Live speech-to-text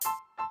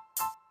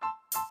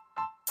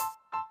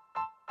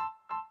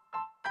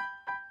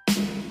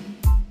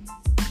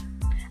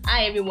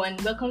Hi everyone,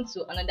 welcome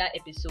to another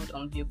episode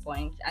on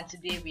Viewpoint, and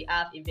today we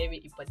have a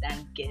very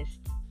important guest,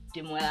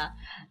 Demola.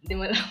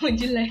 Demola,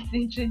 would you like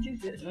to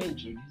introduce yourself? Don't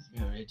introduce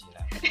me already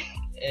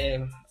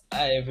now.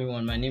 Hi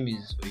everyone, my name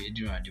is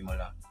Oyedira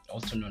Demola,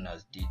 also known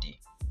as Didi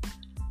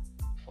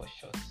for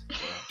short.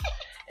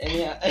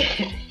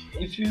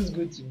 It feels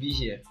good to be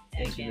here.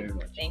 Thank you very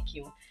much. Thank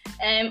you.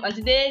 On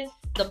today's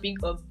topic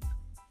of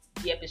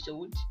the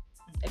episode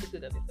of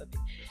the topic,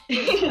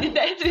 the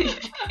title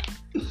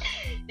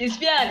is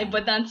fear an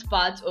important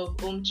part of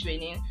home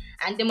training,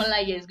 and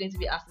Demola here is going to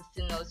be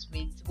assisting us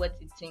with what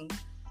he thinks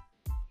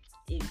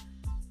is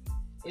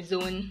his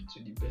own.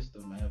 To the best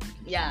of my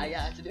ability.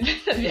 Yeah, to the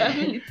best of your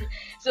ability.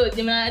 So,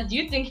 Demola, do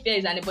you think fear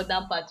is an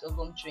important part of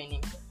home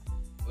training?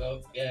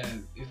 Well,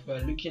 if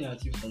we're looking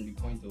at it from the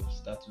point of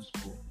status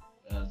quo,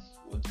 that's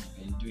what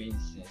we've been doing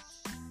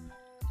since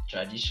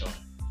tradition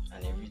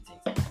and everything.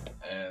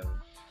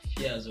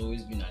 Fear has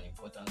always been an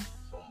important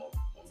form of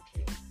home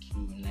training to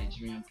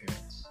Nigerian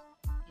parents,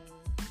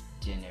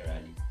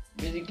 generally.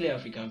 Basically,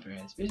 African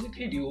parents,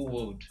 basically the whole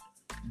world.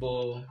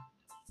 But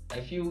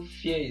I feel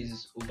fear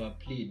is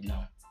overplayed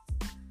now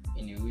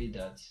in a way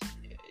that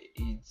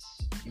it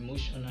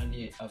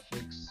emotionally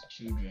affects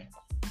children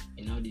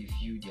in how they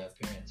view their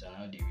parents and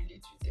how they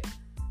relate with them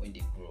when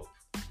they grow up,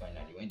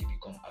 finally, when they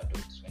become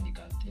adults, when they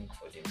can think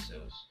for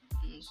themselves.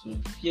 So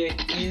fear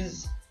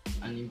is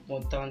an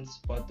important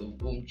part of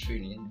home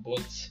training,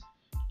 but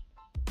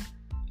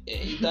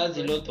it has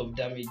a lot of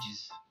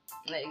damages.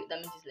 Like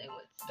damages like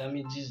what?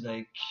 Damages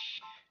like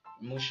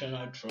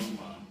emotional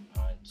trauma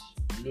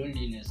and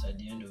loneliness at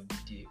the end of the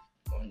day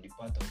on the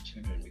part of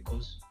children,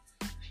 because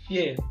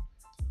fear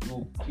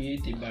will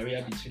create a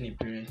barrier between a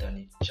parent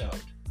and a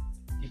child.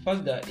 The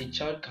fact that a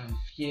child can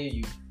fear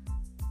you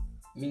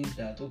means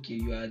that, okay,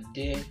 you are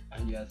there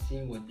and you are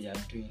seeing what they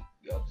are doing,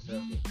 you are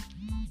observing.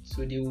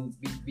 So they will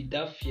be with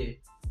that fear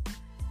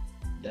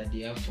that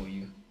they have for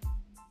you.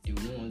 They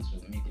will not want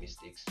to make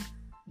mistakes.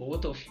 But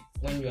what if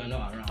when you are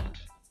not around?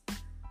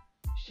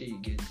 Sure, you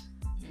get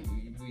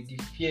with the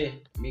fear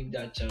make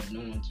that child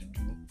not want to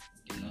do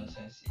the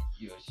nonsense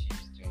he or she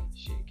is doing.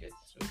 Sure, you get.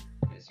 So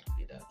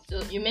basically that.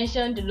 So you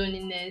mentioned the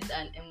loneliness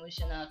and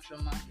emotional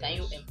trauma. Can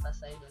you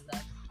emphasize on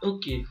that?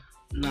 Okay,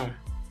 now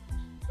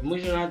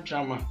emotional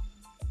trauma.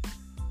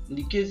 In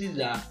the cases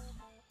that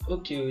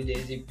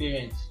there's a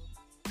parent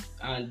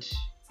and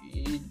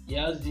he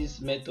has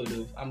this method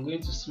of, I'm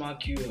going to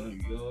smack you, or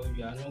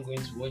you are not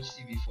going to watch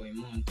TV for a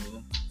month,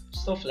 or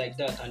stuff like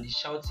that, and the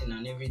shouting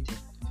and everything.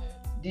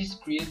 This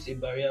creates a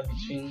barrier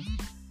between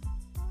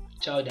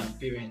child and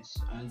parents,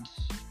 and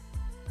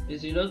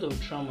there's a lot of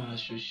trauma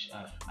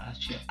associated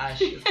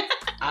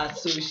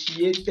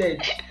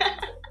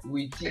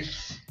with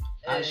it.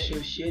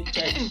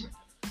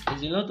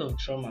 There's a lot of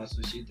trauma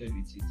associated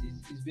with it.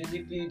 It's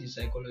basically the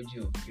psychology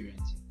of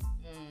parenting.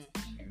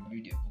 If you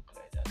read a book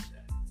like that.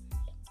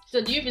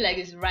 So do you feel like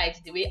it's right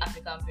the way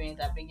African parents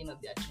are bringing up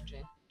their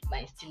children by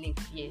instilling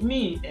fear?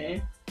 Me,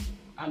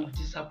 I'm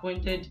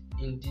disappointed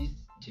in this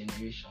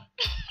generation.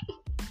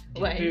 The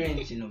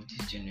parenting of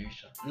this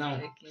generation.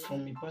 Now,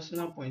 from a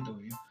personal point of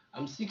view,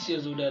 I'm 6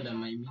 years older than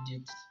my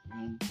immediate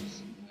young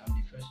person. I'm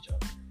the first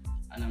child.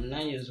 And I'm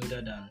 9 years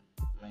older than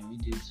my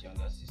immediate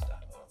younger sister,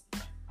 or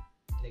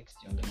my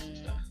next younger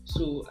sister.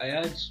 So I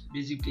had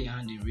basically a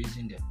hand in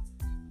raising them.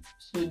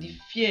 So the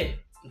fear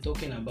I'm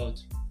talking about,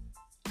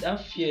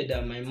 that fear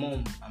that my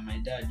mom and my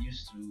dad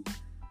used to,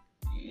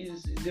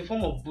 is a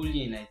form of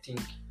bullying, I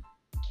think,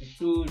 to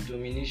show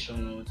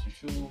domination or to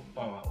show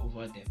power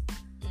over them,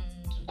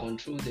 to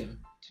control them,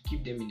 to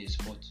keep them in a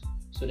spot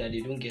so that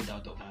they don't get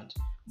out of hand.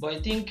 But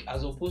I think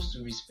as opposed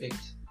to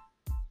respect,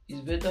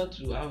 it's better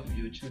to have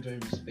your children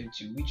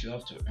respect you, which you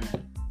have to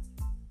earn,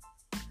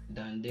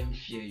 than them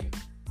fear you.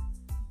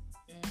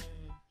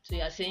 So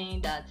you are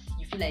saying that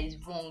you feel like it's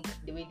wrong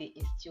the way they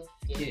instill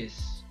fear?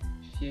 Yes,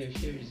 fear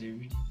is a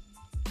really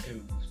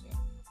terrible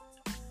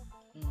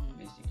thing.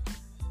 Basically.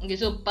 Okay,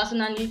 so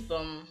personally,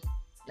 from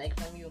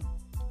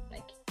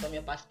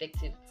your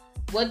perspective,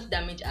 what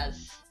damage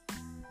has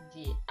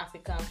the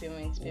African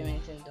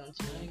parenting done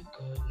to you? My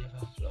God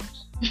never flops.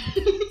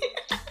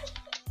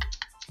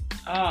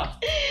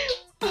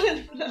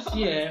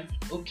 Yeah,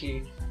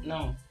 okay.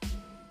 Now,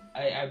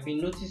 I've been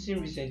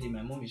noticing recently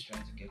my mom is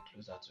trying to get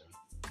closer to me.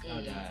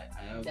 Now that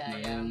I have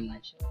my own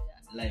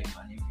life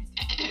and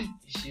everything.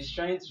 She's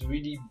trying to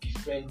really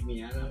befriend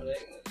me, and I'm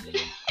like,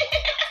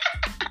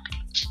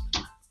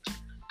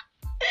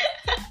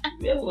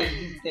 where was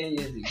this 10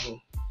 years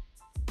ago?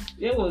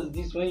 Where was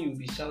this when you'll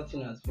be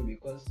shouting at me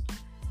because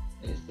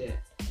let's say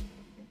I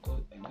go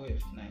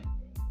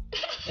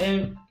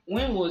F9?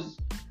 Where was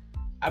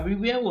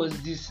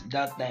this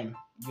that time?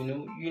 You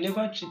know, you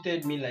never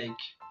treated me like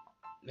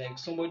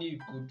somebody you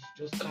could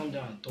just calm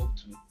down and talk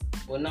to.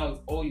 But now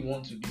all you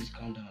want to do is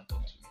calm down and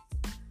talk to me.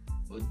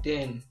 But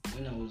then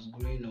when I was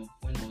growing up,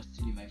 when I was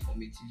still in my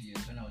formative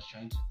years, when I was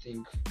trying to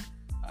think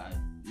and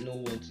know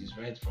what is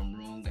right from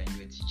wrong, and you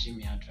were teaching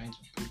me and trying to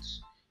put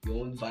your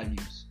own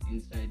values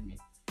inside me,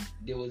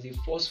 there was a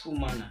forceful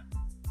manner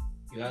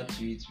You had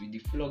to eat with the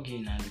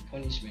flogging and the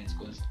punishment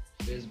because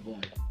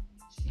firstborn,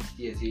 6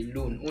 years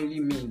alone, only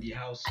me in the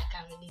house. I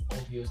can relate.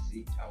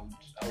 Obviously,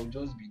 I would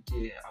just be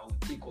there. I would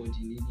take all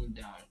the needing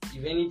down.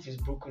 If anything's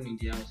broken in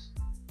the house,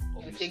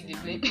 obviously, you take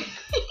the blame.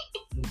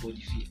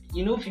 Nobody feel.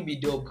 You know, if you be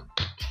dog,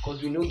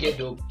 because we no get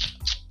dog.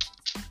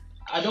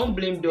 I don't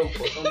blame dog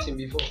for something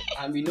before,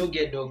 and we no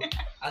get dog.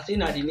 I say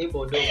na the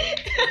neighbor dog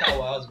enter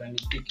our house by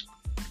mistake.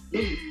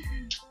 No,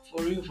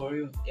 for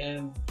real.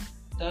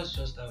 That's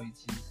just how it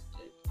is.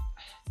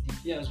 The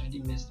fear has really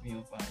messed me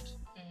up,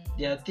 and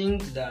there are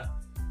things that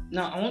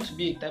now I want to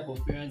be a type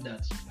of parent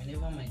that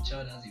whenever my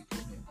child has a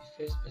problem,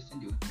 the first person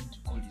they will think to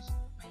call is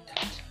my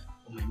dad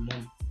or my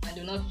mom. And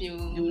they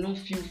will not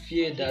feel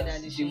fear that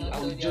I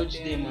will judge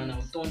them and I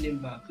will turn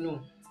them back.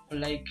 No,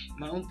 unlike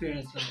my own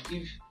parents,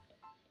 if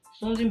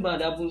something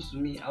bad happens to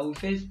me, I will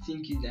first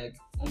think it like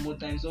 1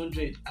 times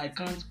 100. I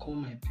can't call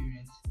my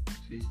parents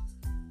first.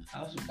 I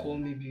have to call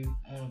maybe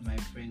one of my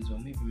friends or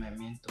maybe my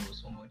mentor or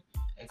somebody.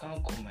 I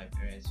can't call my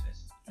parents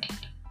first.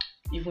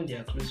 Even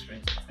their close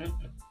friends.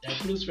 Their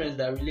close friends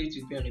that relate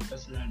with me on a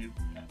personal level.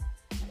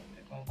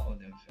 I can't call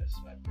them first.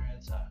 My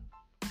parents are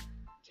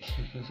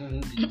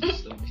they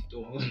just love it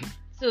all.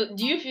 So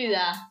do you feel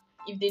that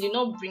if they did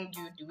not bring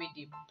you the way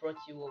they brought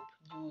you up,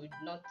 you would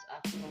not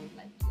have grown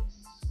like this?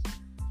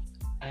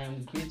 I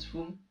am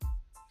grateful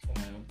for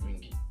my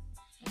upbringing.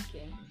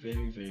 Okay.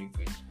 Very, very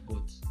grateful.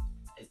 But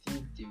I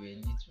think there were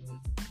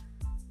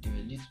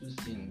little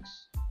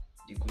things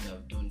they could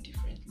have done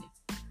differently.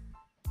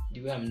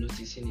 The way I'm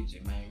noticing it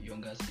with my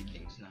younger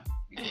siblings now,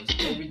 because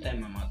every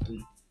time I'm at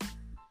home,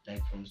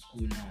 like from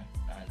school now,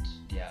 and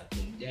they are at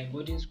home, they are in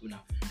boarding school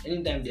now.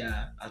 Anytime they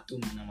are at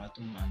home and I'm at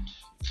home, and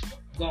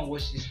go and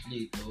watch this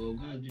play or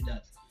go and do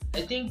that,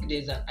 I think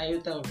there's an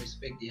iota of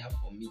respect they have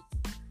for me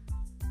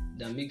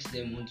that makes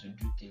them want to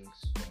do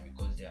things for me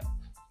because they are.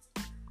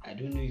 I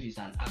don't know if it's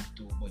an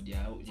actor, but they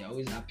are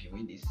always happy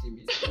when they see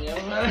me.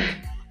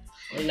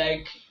 Or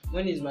like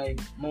when it's my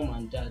mom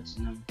and dad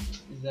now,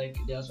 it's like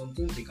there are some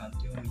things they can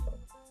tell me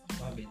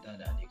far better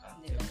than they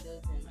can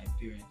tell my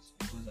parents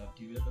because I've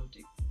developed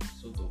a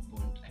sort of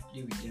bond. I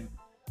play with them,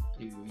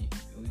 play with me.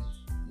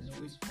 It's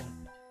always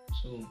fun.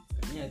 So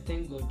I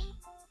thank God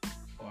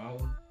for how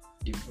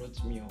they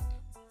brought me up,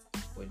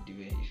 but there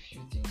were a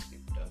few things they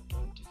could have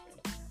done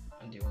different,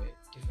 and there were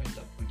different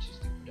approaches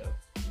they could have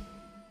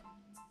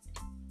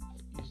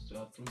used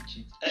to approach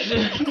it.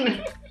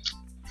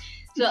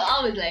 So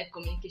how is like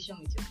communication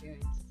with your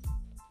parents?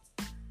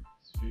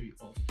 It's very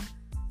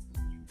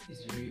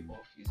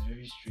off. It's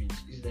very strange.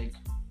 It's like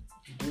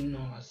we don't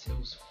know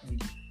ourselves fully.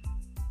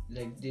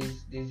 Like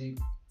there's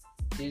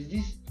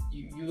this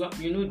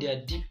you know there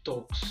are deep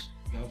talks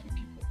you have with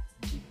people.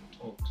 Deep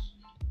talks.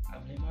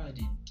 I've never had a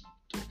deep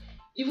talk.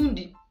 Even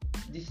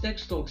the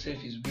sex talk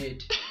self is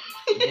weird.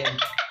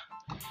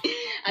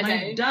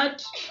 My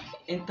dad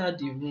entered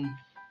the room.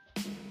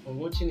 We're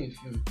watching a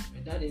film.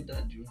 My dad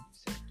entered the room. He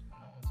said, "I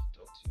want to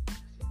talk to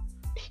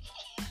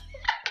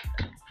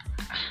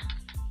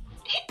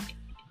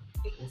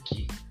you."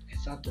 Okay, I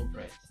sat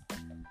upright.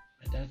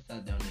 My dad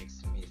sat down next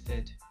to me. He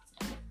said,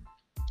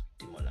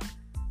 "Demola,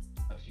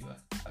 have you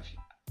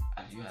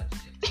had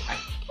sex?"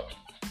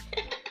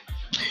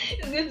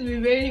 It's going to be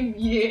very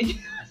weird.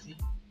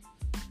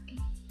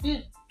 I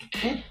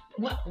said,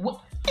 what?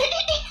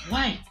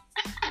 Why?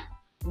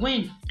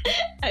 When?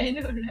 I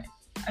know, right?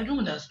 I don't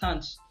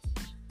understand.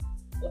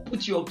 Who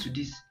put you up to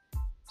this?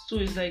 So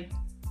it's like,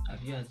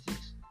 have you had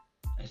sex?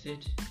 I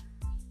said,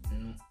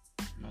 no,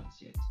 not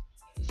yet.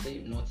 He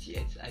said, not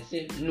yet. I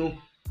said, no.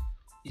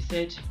 He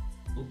said,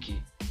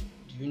 okay,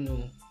 do you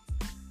know?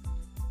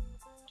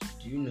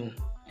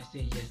 I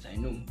said, yes, I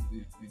know.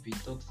 We've been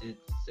talking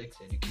sex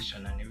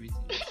education and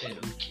everything. He said,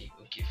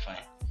 okay,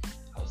 fine.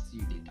 I'll see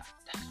you later.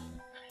 That's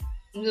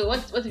all. So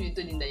what have you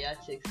told him that you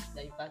had sex,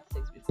 that you've had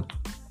sex before?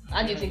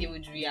 How do you think he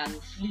would react?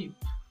 Flip.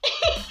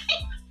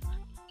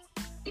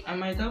 I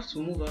might have to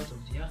move out of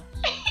the house.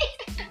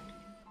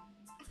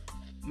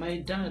 My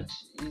dad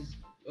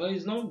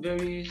is not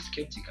very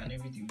skeptic and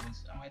everything, but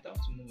I might have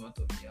to move out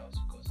of the house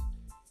because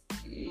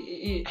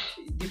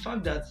the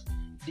fact that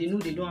they know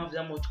they don't have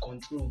that much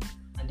control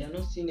and they're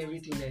not seeing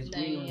everything that is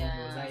going on in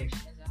your life,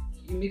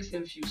 exactly. It makes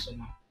them feel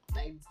somehow.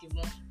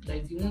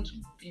 Like they want to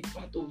be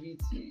part of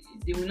it.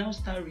 They will now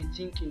start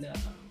rethinking that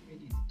where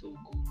did it all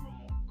go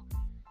wrong?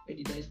 Where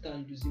did I start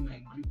losing my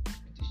grip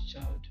with this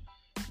child?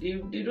 They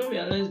don't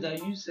realize that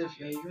you yourself,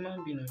 you're a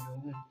human being on your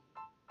own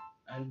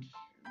and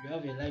you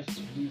have a life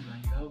to live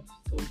and you have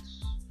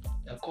thoughts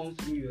that come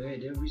through your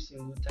head every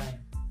single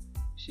time.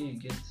 So you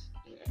get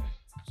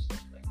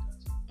stuff like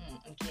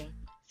that. Okay.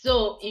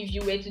 So if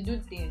you were to do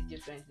things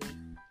differently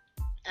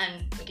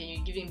and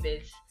you're giving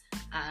birth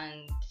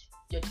and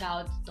your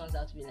child turns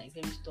out to be like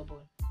very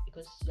stubborn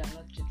because you are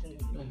not treating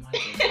him. No matter.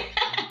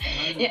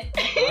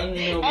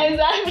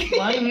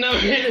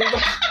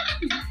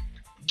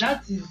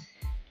 Exactly.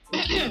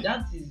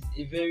 That is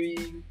a very,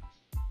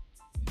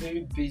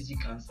 very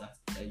basic answer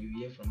that you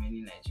hear from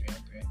any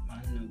Nigerian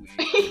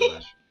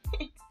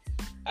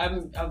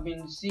parent. I've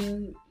been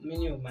seeing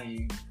many of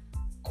my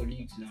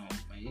colleagues now,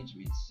 my age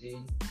mates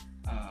saying,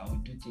 I will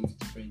do things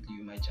differently.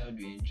 My child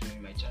will enjoy.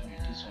 My child will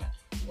do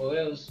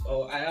this one.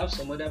 Or I have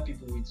some other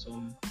people with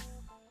some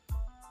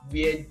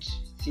weird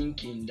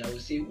thinking that will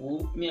say,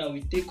 oh, me, I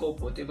will take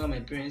up whatever my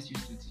parents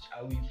used to teach.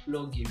 I will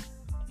flog him.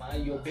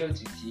 Man, your belt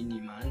is in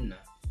him, man.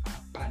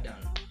 Pardon.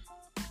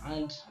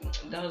 And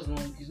it's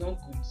not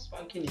good.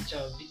 Spanking a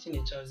child,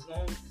 beating a child is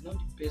not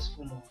the best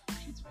form of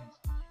treatment.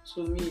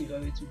 So me, if I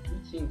were to do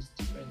things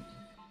differently,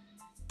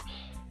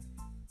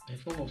 a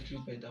form of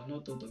treatment, I've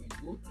not thought of it.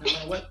 Oh, now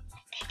my wife,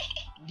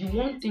 the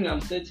one thing I'm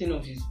certain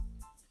of is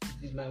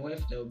it is my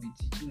wife that will be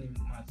teaching him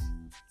maths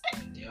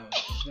in the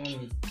house. It's not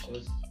me,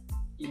 because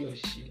he or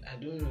she, I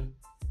don't know.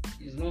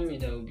 It's not me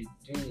that will be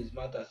doing his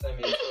math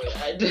assignment.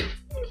 I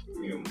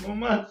don't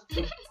maths.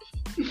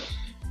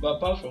 But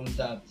apart from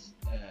that,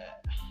 I've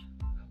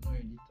not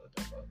really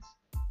thought about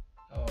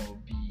how I'll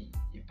be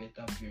a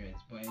better parent.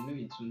 But I know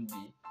it won't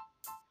be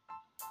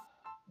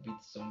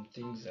with some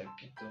things I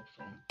picked up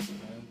from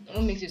my own past.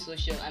 What makes you so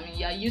sure? I mean,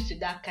 you are used to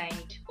that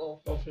kind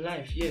of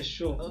life, yes,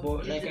 sure.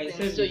 But like I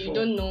said so before, you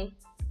don't know,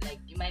 like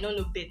you might not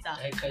know better.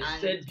 Like I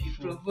said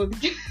before,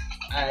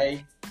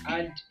 I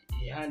had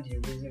a hand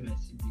in raising my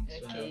siblings,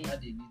 so I have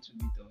had a little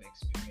bit of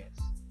experience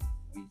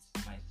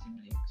with my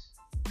siblings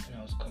when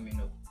I was coming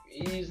up.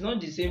 It's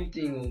not the same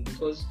thing,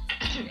 because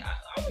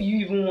how do you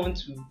even want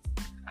to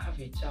have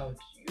a child?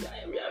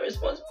 You are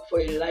responsible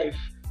for a life.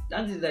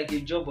 That is like a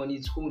job on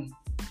its own.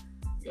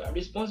 You are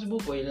responsible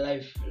for a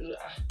life.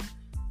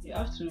 You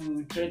have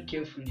to tread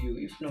carefully.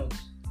 If not,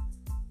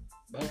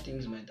 bad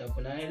things might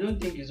happen. And I don't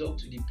think it's up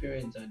to the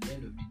parents at the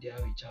end of the day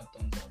how a child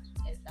turns out.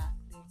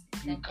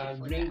 Exactly. You can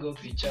bring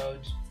up a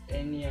child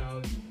anyhow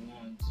you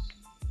want.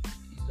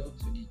 It's up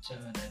to the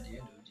child at the end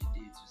of the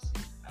day to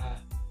say,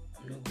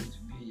 I'm not going to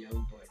be a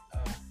young boy.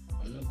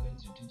 I'm not going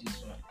to do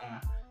this one.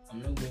 I'm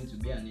not going to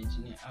be an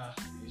engineer.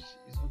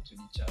 It's up to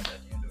the child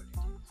at the end of the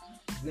day.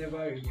 It's never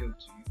really up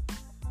to you.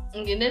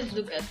 Okay, let's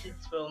look at it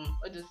from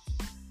all those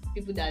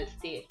people that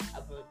stay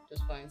abroad,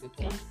 just foreign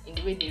people, in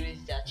the way they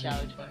raise their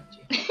child.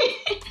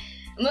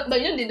 But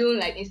they don't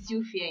like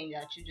instill fear in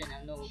their children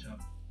and all. Sure.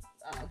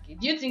 Okay.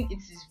 Do you think it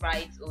is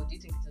right or do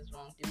you think it is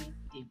wrong the way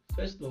they?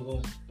 First of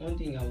all, one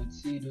thing I would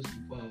say those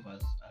people have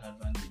as an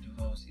advantage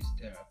over us is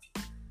therapy.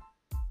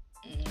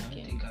 I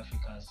don't think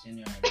Africans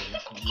generally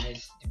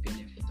recognize the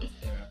benefit of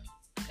therapy.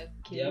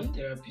 Okay. They have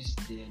therapists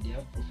there, they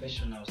have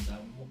professionals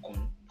that work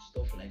on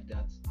stuff like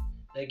that.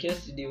 Like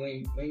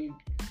yesterday,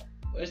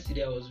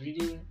 yesterday I was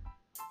reading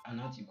an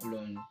article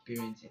on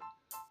parenting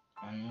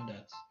and all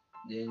that.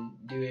 Then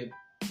there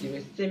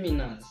were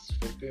seminars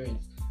for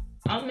parents.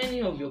 How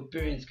many of your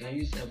parents can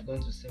you say have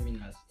gone to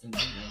seminars in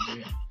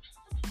Nigeria?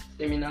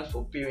 Seminars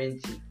for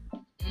parenting.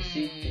 You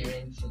say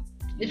parenting.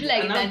 It's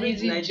like an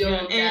average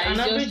Nigerian. An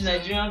average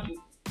Nigerian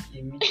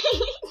people.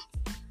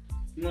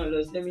 No,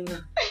 the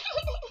seminar.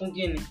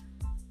 Okay,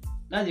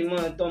 that's the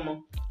more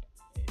Tomo.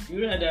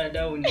 You rather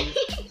that one,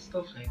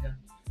 stuff like that.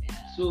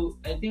 So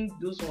I think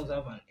those ones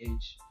have an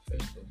edge,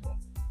 first of all.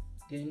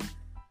 Then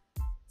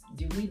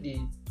the way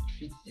they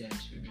treat their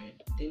children,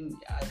 then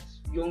at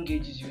young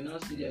ages you now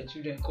see their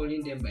children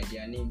calling them by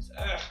their names.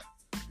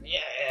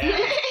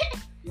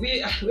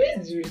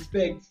 Where's the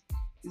respect?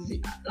 You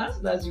see,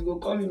 last you go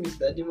call me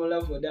Mr.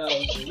 Demola for that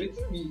also.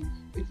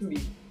 Wait me.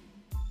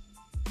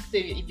 So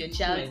if your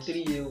child, my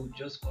 3-year-old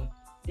just come,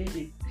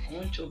 hey, I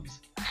want chop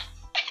biscuit.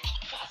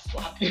 Fast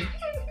swap you.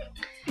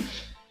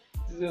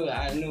 So no,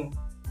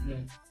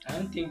 I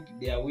don't think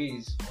their way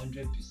is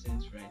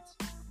 100% right,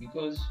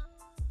 because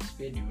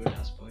spare the rod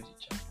and spoil the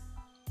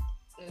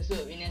child. So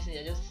in essence,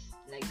 you're just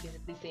like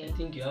basically saying, I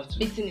think you have to.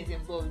 Beating is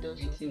involved also.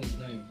 Beating is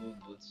not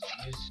involved, but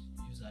use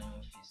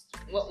iron fist.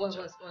 What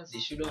they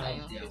shouldn't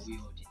have their way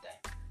all the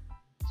time.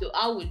 So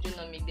how would you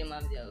not make them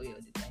have their way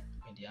all the time?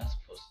 When they ask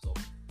for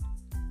stuff,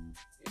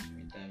 there should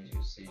be times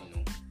you say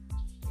no,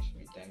 there should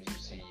be times you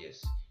say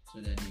yes,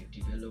 so that they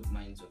develop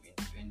minds of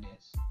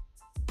independence.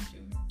 They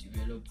will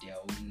develop their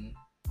own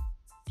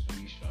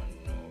solution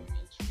or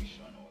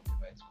intuition or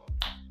whatever it's called.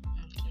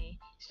 Okay.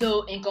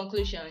 So in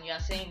conclusion, you are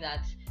saying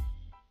that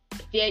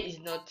fear is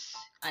not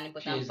an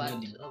important part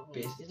of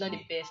it. It's not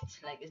the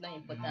best, like it's not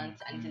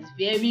important, and it is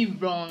very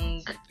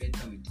wrong. It's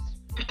better with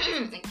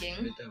okay.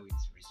 It's better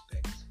with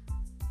respect.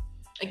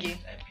 Okay.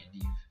 I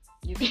believe.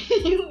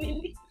 You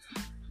believe?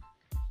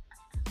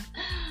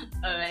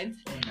 Alright.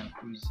 On a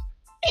cruise.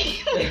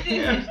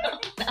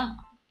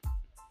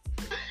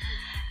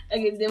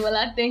 Okay,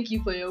 Demola, thank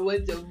you for your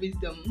words of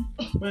wisdom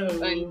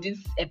on this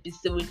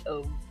episode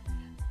of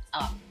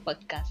our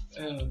podcast.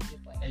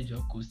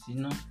 Ẹjọ́ kò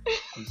síná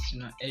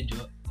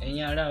ẹjọ́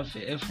ẹ̀yin ará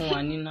Ifẹ̀ ẹ fún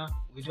wa níná.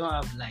 We don't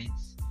have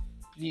lights.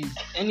 Please,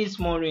 any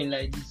small rain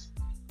like this,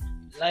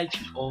 light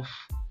off.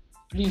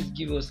 Please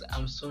give us.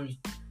 I'm sorry.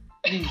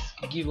 Please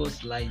give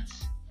us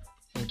lights.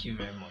 Thank you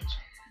very much.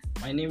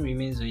 My name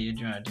remains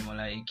Oyedun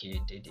Ademola, aka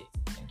Dede.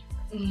 Thank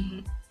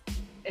you.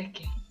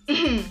 Okay.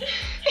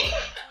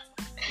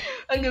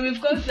 Okay,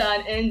 we've come to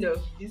an end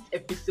of this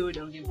episode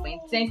of The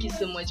Point. Thank you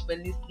so much for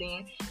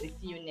listening. We'll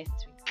see you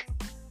next week.